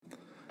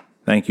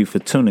Thank you for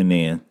tuning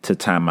in to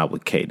Time Out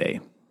with K-Day.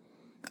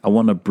 I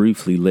want to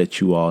briefly let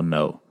you all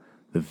know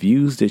the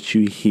views that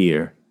you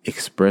hear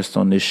expressed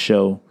on this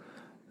show,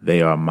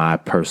 they are my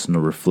personal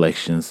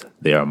reflections.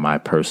 They are my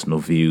personal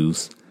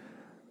views.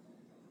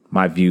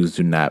 My views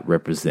do not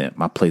represent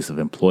my place of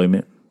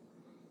employment.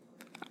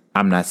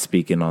 I'm not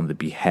speaking on the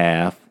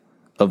behalf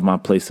of my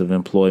place of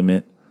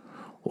employment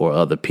or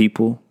other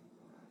people.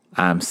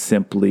 I'm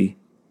simply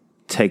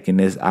taking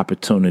this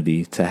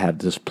opportunity to have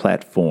this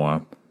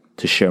platform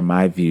to share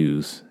my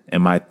views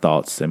and my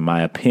thoughts and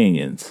my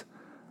opinions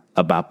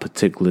about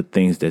particular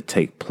things that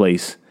take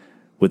place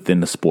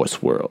within the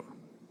sports world.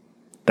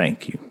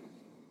 Thank you.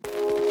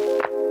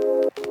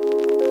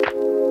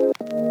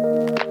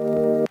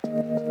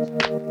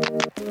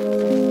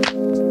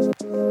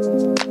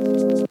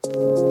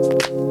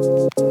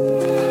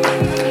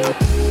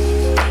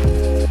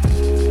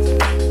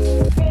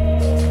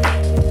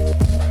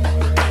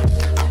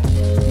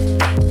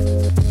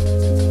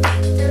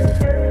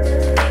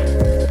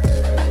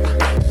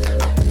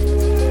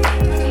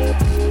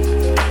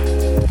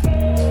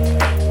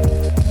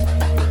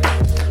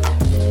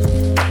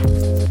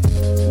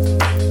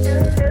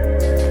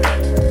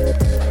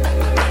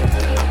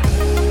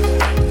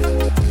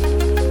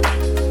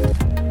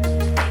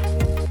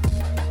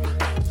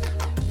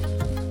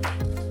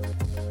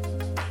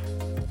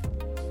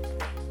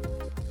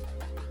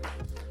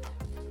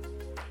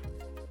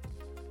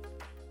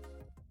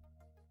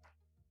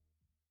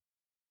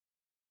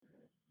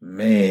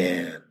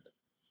 Man,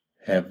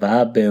 have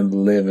I been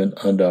living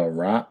under a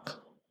rock?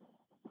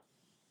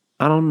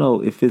 I don't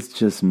know if it's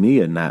just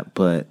me or not,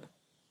 but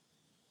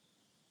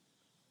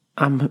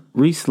I'm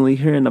recently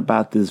hearing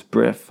about this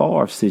Brett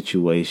Favre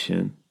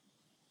situation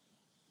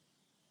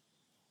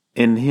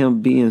and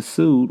him being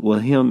sued, well,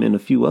 him and a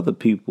few other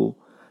people,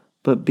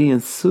 but being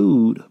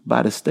sued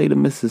by the state of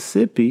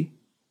Mississippi,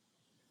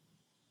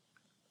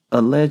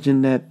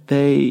 alleging that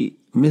they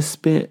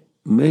misspent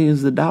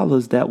millions of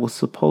dollars that was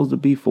supposed to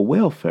be for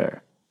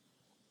welfare.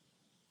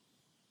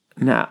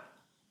 Now,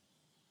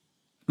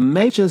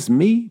 maybe just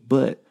me,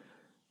 but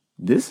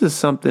this is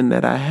something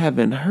that I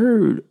haven't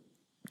heard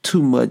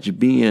too much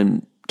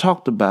being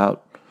talked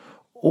about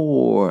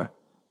or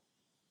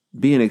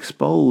being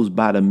exposed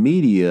by the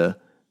media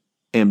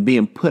and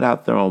being put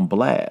out there on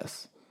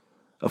blast.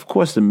 Of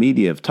course, the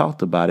media have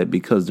talked about it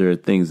because there are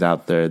things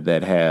out there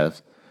that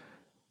has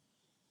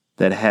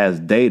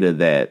data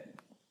that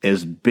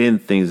has been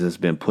things that's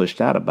been pushed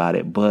out about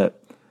it,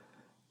 but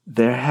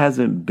there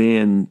hasn't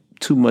been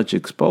too much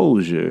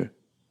exposure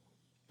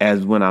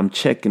as when I'm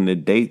checking the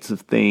dates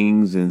of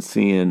things and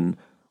seeing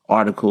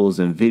articles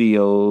and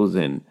videos,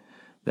 and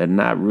they're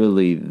not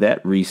really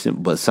that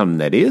recent, but something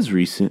that is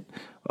recent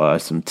are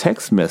some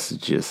text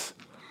messages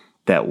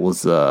that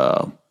was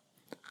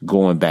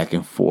going back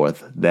and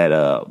forth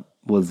that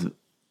was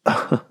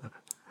that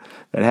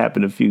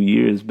happened a few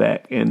years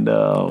back, and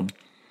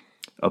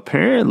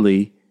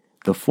apparently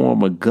the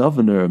former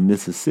governor of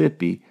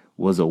Mississippi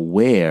was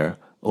aware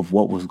of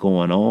what was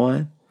going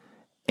on,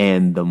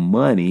 and the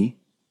money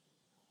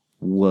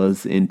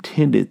was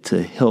intended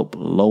to help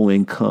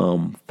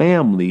low-income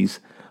families,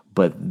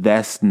 but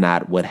that's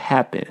not what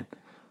happened.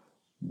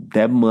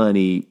 That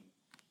money,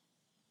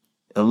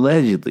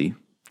 allegedly,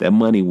 that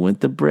money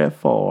went to Brett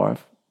Favre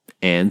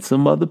and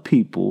some other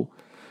people,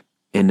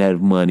 and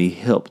that money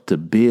helped to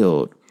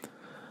build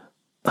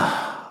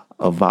a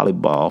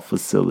volleyball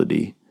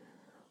facility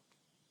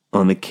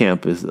on the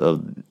campus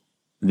of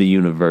the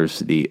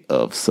University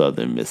of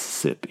Southern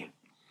Mississippi.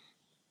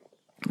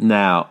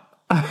 Now,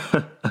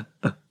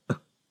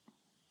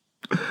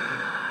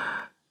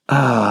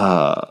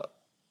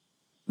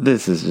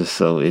 this is just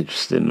so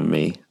interesting to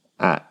me.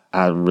 I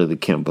really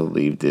can't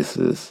believe this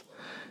is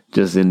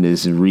just in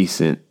these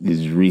recent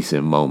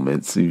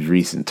moments, these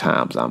recent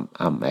times.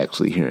 I'm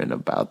actually hearing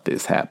about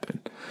this happen.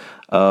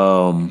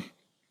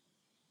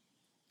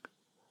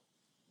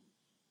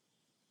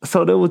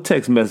 So there were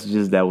text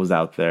messages that was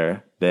out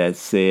there that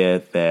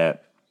said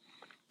that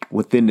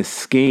within the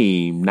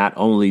scheme, not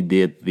only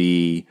did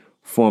the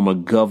former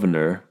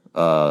governor,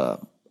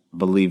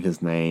 believe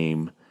his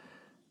name,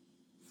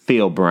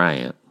 Phil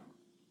Bryant,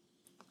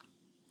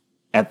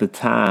 at the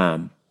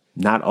time,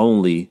 not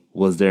only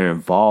was there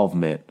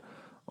involvement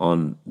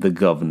on the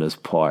governor's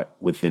part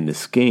within the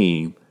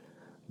scheme,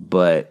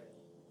 but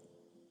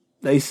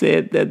they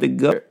said that the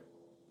governor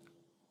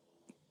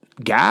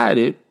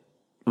guided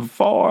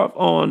Favre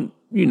on,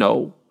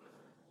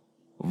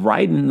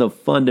 writing the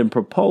funding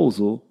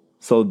proposal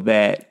so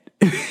that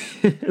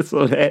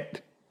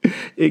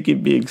it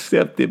can be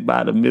accepted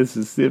by the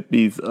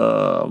Mississippi's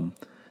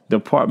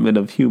Department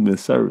of Human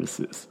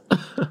Services.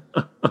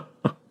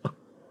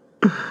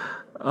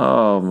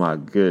 Oh my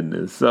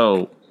goodness.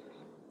 So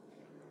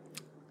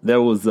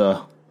there was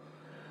so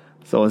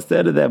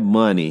instead of that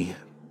money,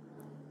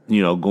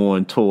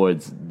 going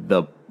towards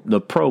the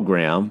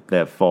program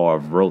that Favre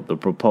wrote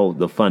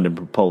the funding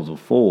proposal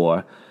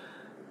for,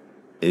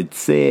 it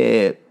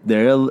said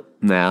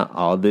now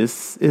all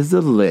this is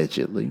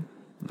allegedly,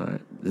 all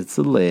right? It's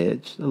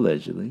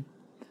allegedly,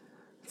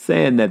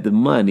 saying that the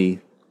money,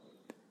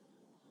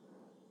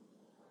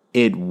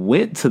 it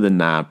went to the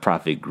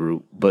nonprofit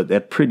group, but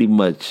that pretty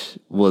much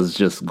was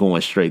just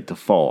going straight to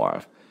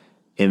Favre.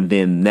 And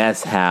then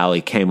that's how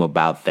it came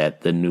about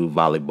that the new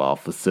volleyball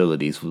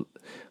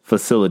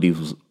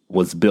facilities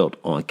was built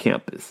on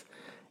campus.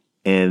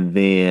 And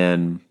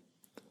then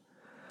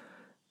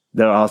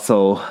there are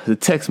also the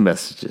text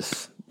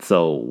messages.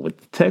 So with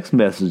the text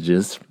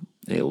messages,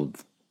 it was,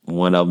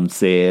 one of them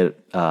said,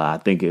 I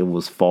think it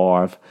was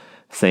Favre,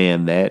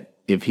 saying that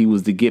if he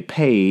was to get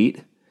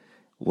paid,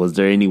 was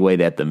there any way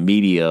that the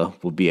media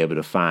would be able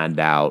to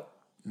find out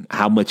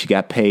how much he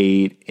got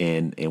paid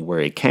and where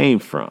it came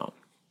from?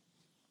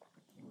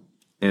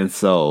 And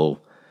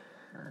so,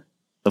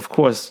 of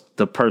course,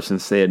 the person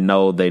said,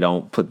 no, they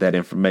don't put that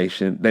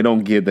information. They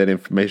don't give that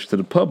information to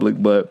the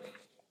public. But,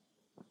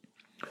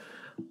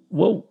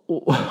 well,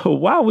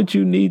 why would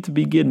you need to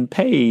be getting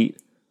paid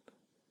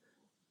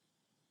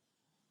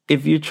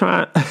if you're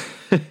trying?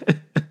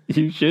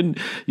 You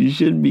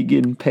shouldn't be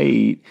getting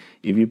paid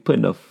if you're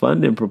putting a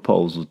funding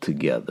proposal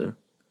together.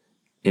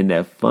 And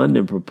that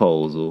funding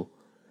proposal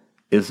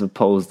is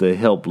supposed to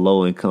help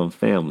low-income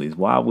families.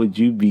 Why would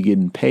you be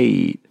getting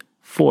paid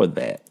for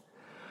that?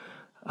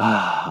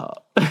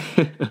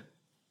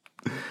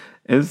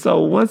 And so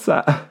once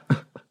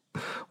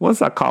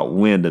I caught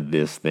wind of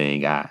this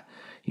thing, I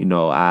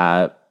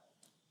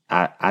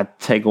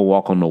take a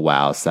walk on the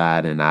wild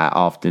side, and I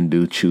often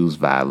do choose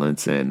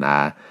violence, and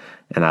I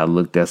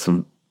looked at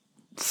some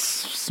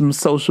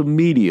social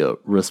media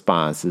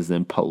responses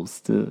and posts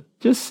to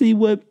just see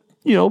what,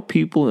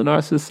 people in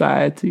our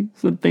society,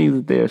 some things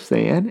that they're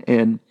saying.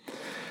 And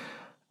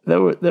there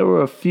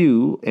were a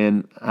few,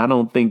 and I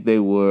don't think they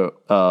were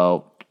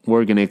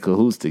working in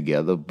cahoots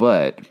together,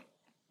 but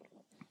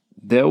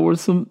there were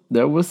some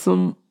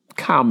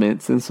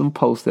comments and some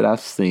posts that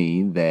I've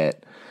seen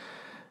that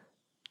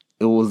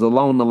it was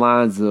along the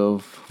lines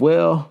of,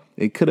 well,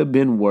 it could have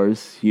been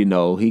worse. He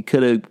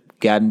could have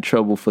got in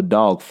trouble for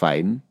dog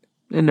fighting.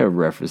 And they're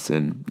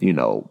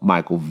referencing,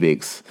 Michael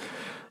Vick's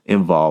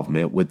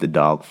involvement with the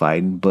dog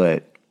fighting.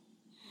 But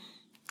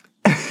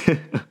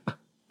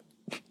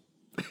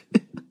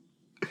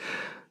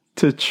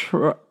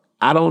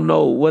I don't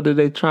know, what are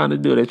they trying to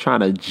do? They're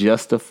trying to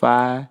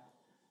justify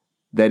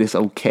that it's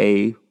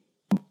okay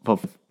for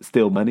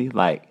steal money.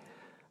 Like,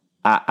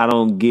 I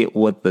don't get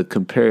what the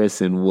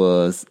comparison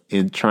was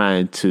in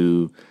trying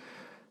to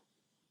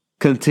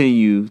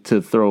continue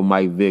to throw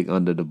Mike Vick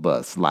under the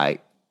bus.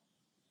 Like,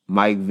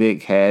 Mike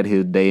Vick had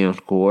his day in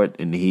court,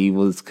 and he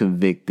was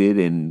convicted,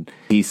 and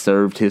he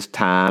served his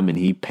time, and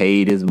he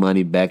paid his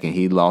money back, and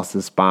he lost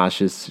his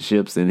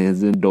sponsorships and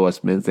his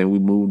endorsements, and we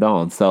moved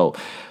on. So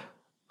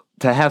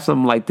to have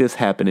something like this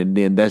happen, and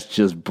then that's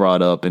just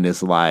brought up, and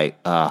it's like,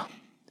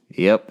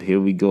 yep,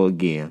 here we go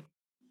again.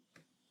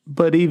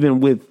 But even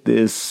with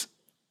this,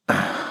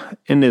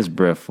 in this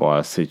Brett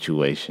Favre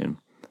situation,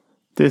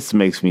 this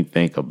makes me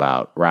think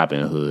about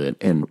Robin Hood.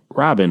 And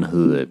Robin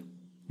Hood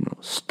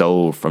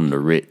stole from the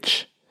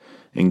rich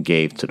and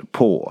gave to the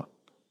poor.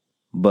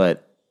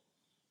 But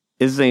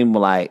it seemed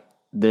like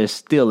they're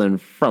stealing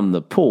from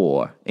the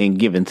poor and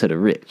giving to the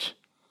rich.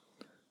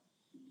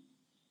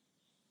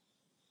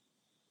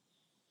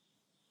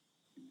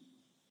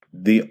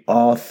 The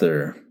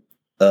author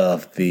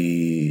of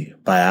the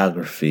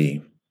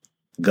biography,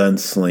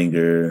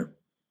 Gunslinger,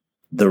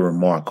 The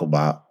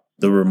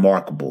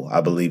Remarkable,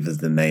 I believe is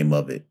the name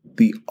of it.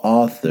 The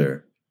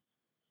author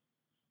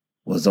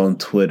was on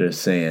Twitter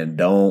saying,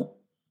 don't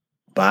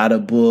buy the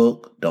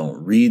book,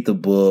 don't read the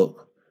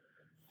book,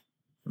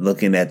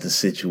 looking at the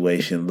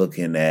situation,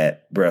 looking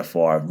at Brett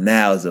Favre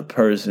now as a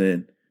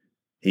person.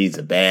 He's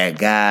a bad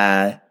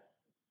guy.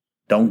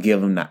 Don't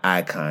give him the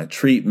icon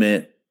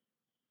treatment.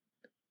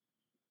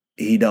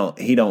 He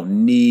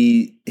don't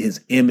need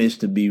his image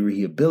to be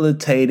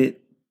rehabilitated.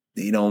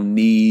 He don't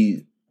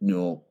need,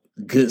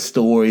 good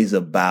stories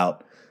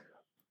about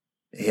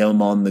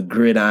him on the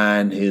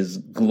gridiron, his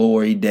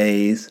glory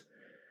days.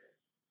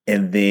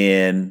 And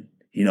then,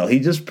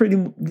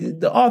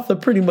 the author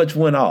pretty much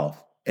went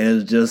off and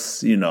was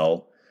just,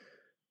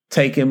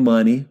 taking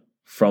money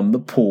from the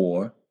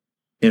poor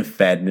and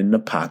fattening the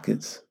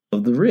pockets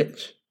of the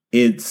rich.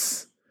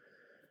 It's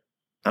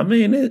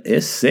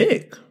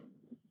sick.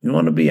 You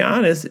want to be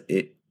honest,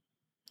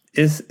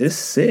 it's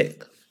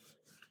sick.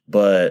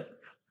 But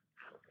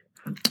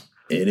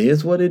it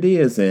is what it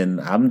is, and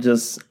I'm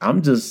just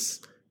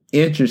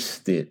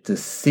interested to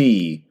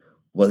see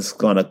what's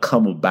going to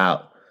come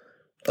about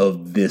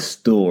of this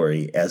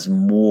story as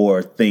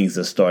more things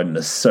are starting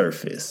to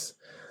surface.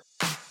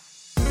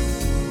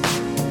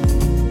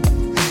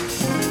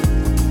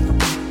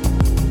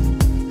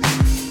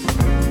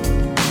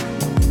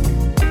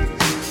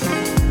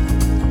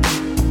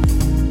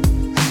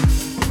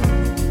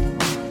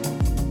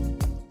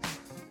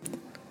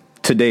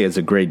 Today is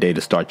a great day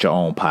to start your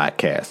own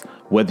podcast.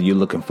 Whether you're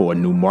looking for a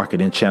new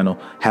marketing channel,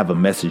 have a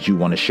message you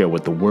want to share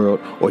with the world,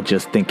 or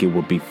just think it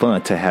would be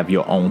fun to have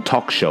your own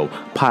talk show,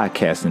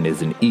 podcasting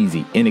is an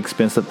easy,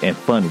 inexpensive, and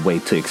fun way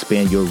to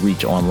expand your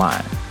reach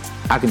online.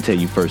 I can tell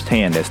you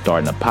firsthand that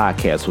starting a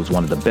podcast was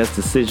one of the best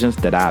decisions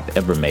that I've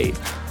ever made.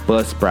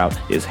 Buzzsprout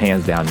is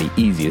hands down the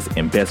easiest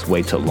and best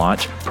way to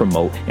launch,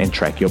 promote, and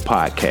track your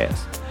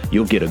podcast.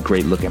 You'll get a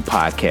great looking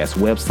podcast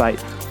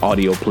website,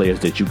 audio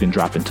players that you can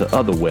drop into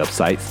other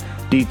websites,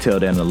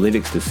 detailed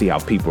analytics to see how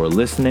people are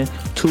listening,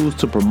 tools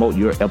to promote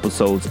your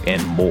episodes,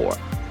 and more.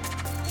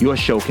 Your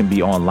show can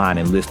be online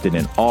and listed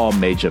in all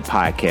major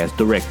podcast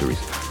directories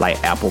like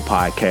Apple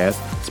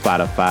Podcasts,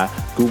 Spotify,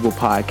 Google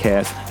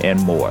Podcasts, and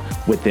more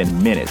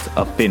within minutes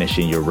of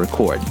finishing your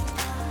recording.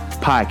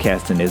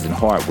 Podcasting isn't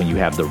hard when you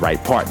have the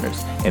right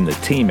partners, and the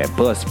team at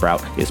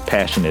Buzzsprout is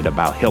passionate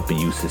about helping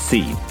you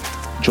succeed.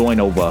 Join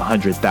over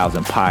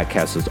 100,000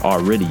 podcasters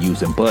already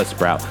using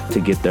Buzzsprout to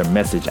get their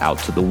message out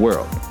to the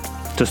world.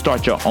 To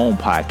start your own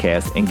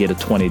podcast and get a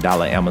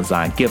 $20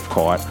 Amazon gift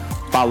card,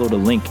 follow the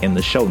link in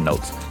the show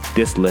notes.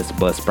 This lets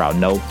Buzzsprout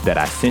know that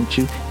I sent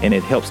you, and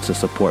it helps to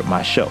support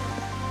my show.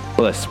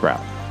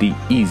 Buzzsprout, the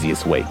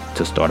easiest way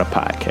to start a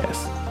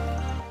podcast.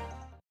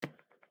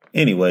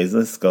 Anyways,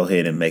 let's go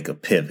ahead and make a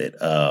pivot.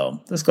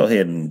 Let's go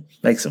ahead and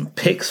make some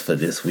picks for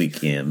this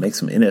weekend. Make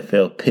some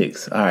NFL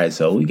picks. All right,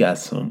 so we got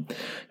some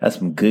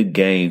good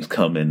games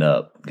coming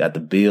up. Got the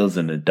Bills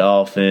and the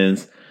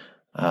Dolphins.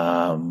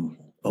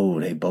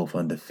 They both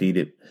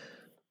undefeated.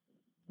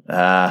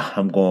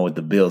 I'm going with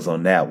the Bills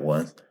on that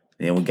one.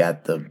 Then we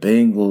got the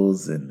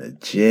Bengals and the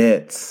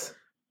Jets.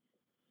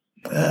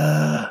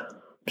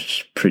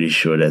 Pretty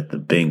sure that the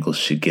Bengals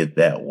should get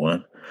that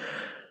one.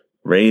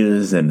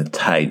 Raiders and the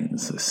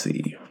Titans. Let's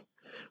see.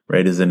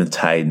 Raiders and the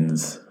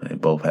Titans. They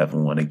both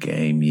haven't won a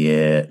game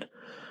yet.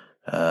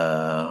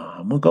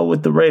 I'm going to go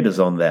with the Raiders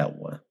on that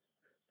one.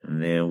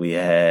 And then we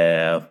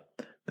have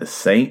the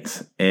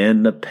Saints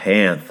and the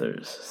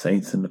Panthers.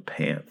 Saints and the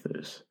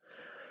Panthers.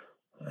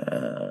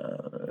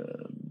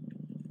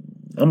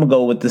 I'm going to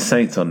go with the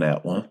Saints on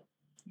that one.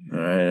 All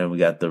right, and we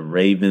got the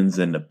Ravens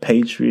and the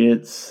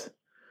Patriots.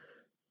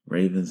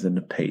 Ravens and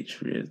the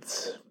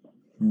Patriots.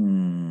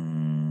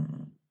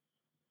 I'm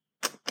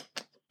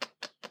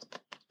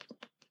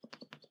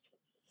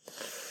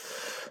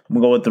going to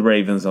go with the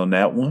Ravens on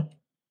that one.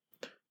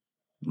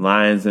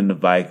 Lions and the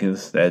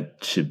Vikings.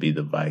 That should be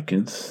the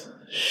Vikings.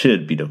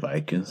 Should be the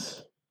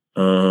Vikings.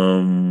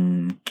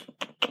 I'm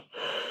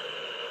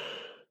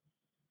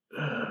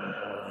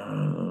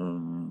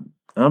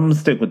going to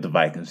stick with the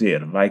Vikings. Yeah,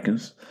 the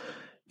Vikings.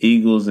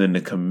 Eagles and the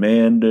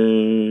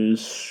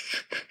Commanders.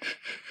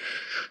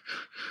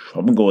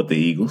 I'm going to go with the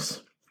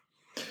Eagles.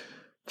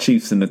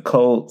 Chiefs and the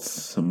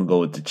Colts. I'm going to go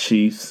with the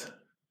Chiefs.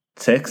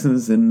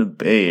 Texans and the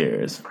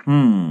Bears.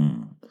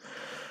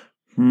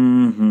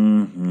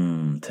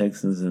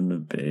 Texans and the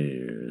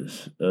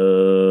Bears.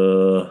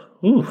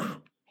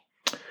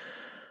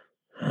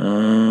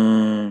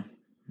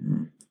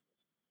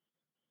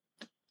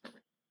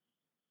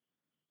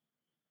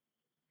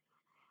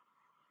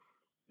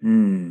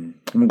 I'm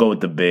going to go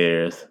with the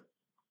Bears.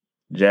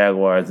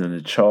 Jaguars and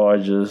the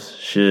Chargers.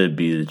 Should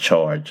be the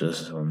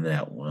Chargers on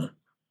that one.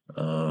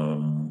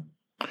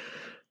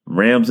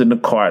 Rams and the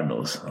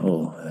Cardinals.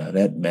 Oh,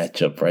 that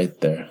matchup right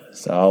there.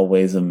 It's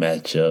always a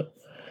matchup.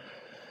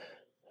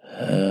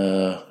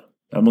 I'm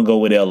going to go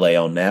with LA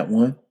on that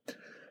one.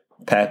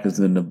 Packers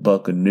and the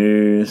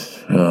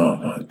Buccaneers. Oh,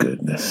 my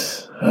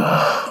goodness.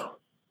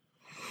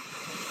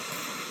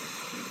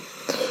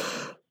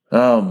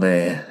 Oh,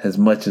 man. As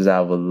much as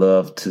I would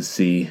love to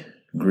see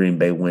Green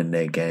Bay win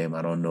that game,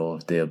 I don't know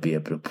if they'll be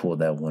able to pull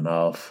that one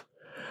off.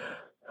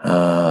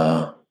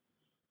 But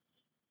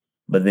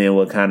then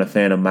what kind of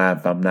fan am I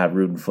if I'm not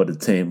rooting for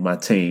my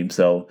team?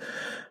 So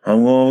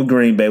I'm going with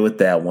Green Bay with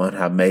that one.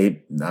 I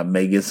may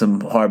get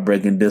some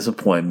heartbreaking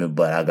disappointment,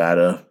 but I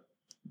gotta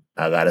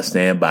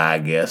stand by, I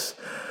guess.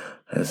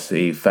 Let's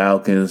see.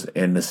 Falcons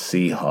and the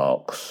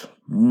Seahawks.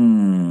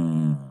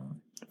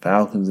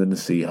 Falcons and the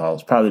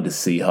Seahawks. Probably the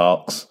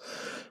Seahawks.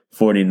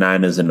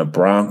 49ers and the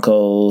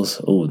Broncos.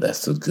 Oh,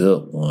 that's a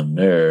good one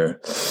there.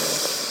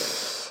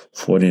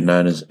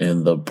 49ers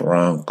and the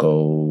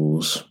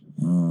Broncos.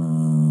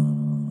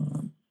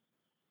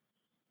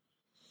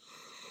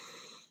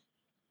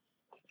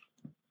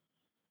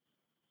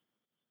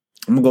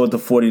 I'm going to go with the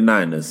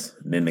 49ers.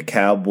 And then the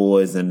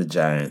Cowboys and the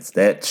Giants.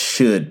 That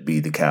should be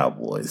the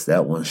Cowboys.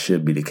 That one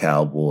should be the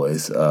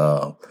Cowboys.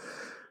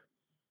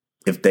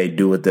 If they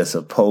do what they're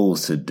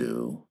supposed to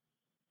do.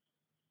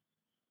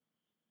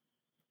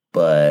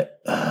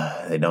 But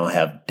they don't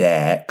have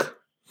Dak.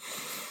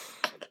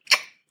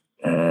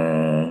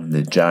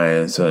 The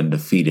Giants are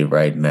undefeated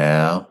right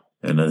now.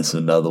 And it's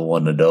another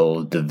one of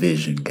those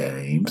division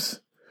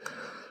games.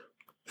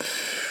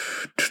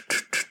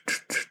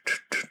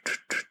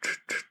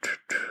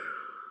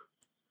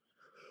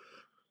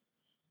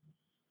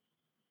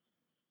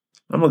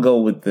 I'm gonna go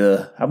with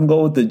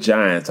the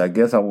Giants. I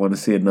guess I want to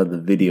see another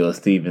video of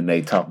Stephen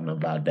A. talking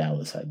about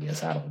Dallas. I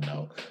guess I don't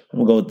know. I'm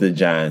gonna go with the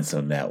Giants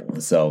on that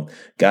one. So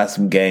got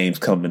some games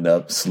coming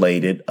up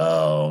slated.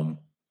 Got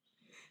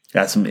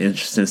some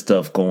interesting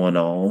stuff going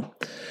on.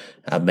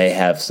 I may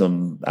have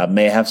some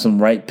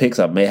right picks.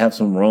 I may have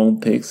some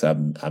wrong picks. I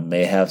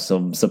may have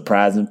some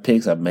surprising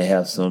picks. I may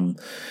have some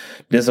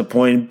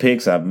disappointing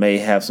picks. I may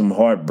have some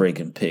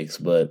heartbreaking picks,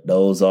 but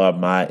those are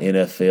my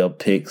NFL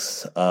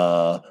picks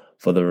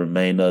for the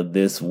remainder of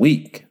this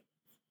week.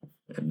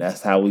 And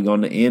that's how we're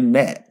going to end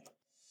that.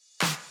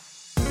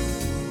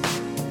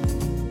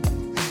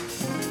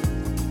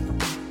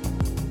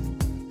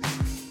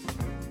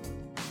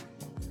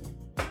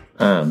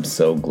 I'm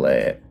so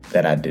glad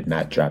that I did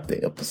not drop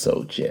the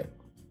episode yet.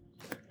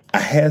 I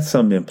had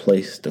something in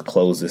place to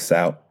close this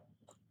out,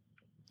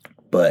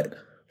 but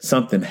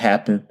something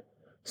happened.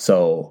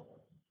 So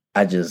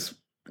I just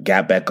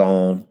got back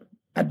on.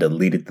 I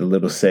deleted the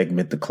little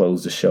segment to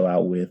close the show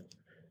out with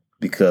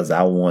because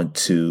I want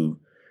to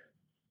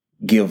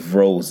give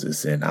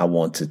roses and I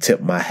want to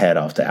tip my hat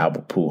off to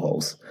Albert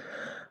Pujols.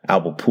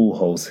 Albert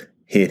Pujols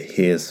hit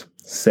his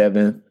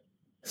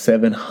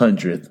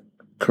 700th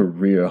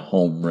career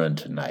home run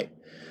tonight.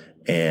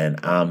 And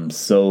I'm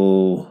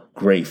so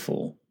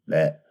grateful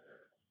that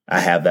I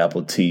have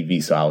Apple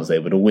TV, so I was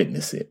able to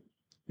witness it.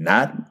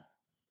 Not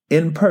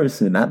in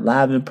person, not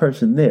live in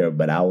person there,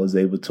 but I was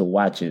able to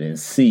watch it and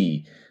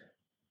see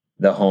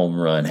the home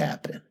run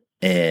happen.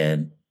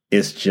 And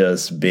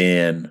it's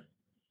been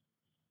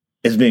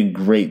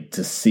great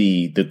to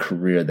see the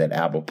career that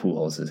Albert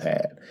Pujols has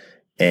had.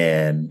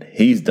 And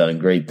he's done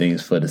great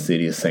things for the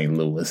city of St.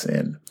 Louis.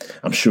 And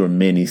I'm sure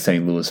many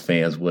St. Louis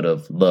fans would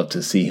have loved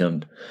to see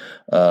him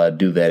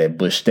do that at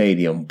Busch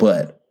Stadium.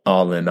 But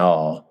all in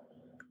all,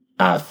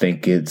 I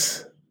think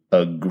it's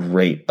a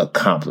great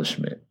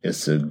accomplishment.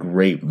 It's a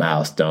great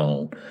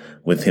milestone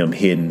with him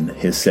hitting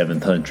his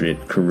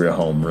 700th career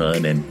home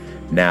run. And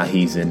now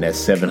he's in that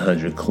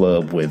 700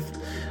 club with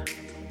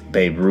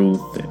Babe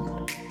Ruth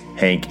and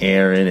Hank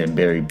Aaron and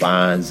Barry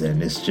Bonds.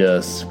 And it's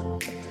just...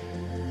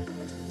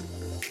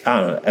 I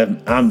don't know.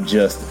 I'm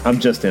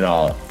just in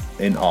awe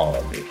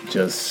of it.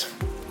 Just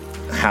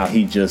how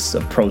he just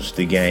approached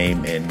the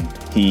game, and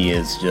he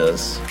has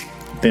just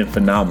been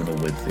phenomenal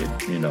with it.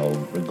 You know,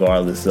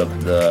 regardless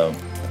of the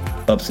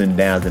ups and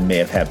downs that may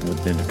have happened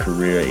within the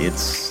career,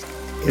 it's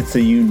a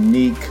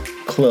unique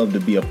club to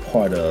be a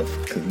part of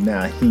because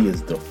now he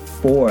is the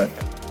fourth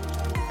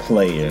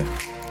player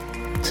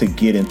to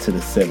get into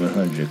the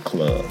 700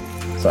 club.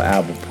 So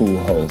Albert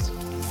Pujols,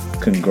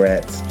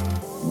 congrats,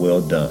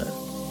 well done.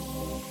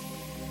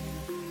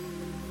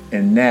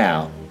 And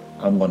now,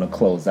 I'm going to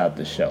close out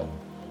the show.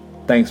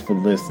 Thanks for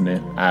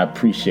listening. I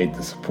appreciate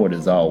the support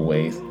as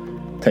always.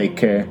 Take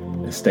care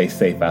and stay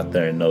safe out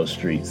there in those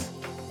streets.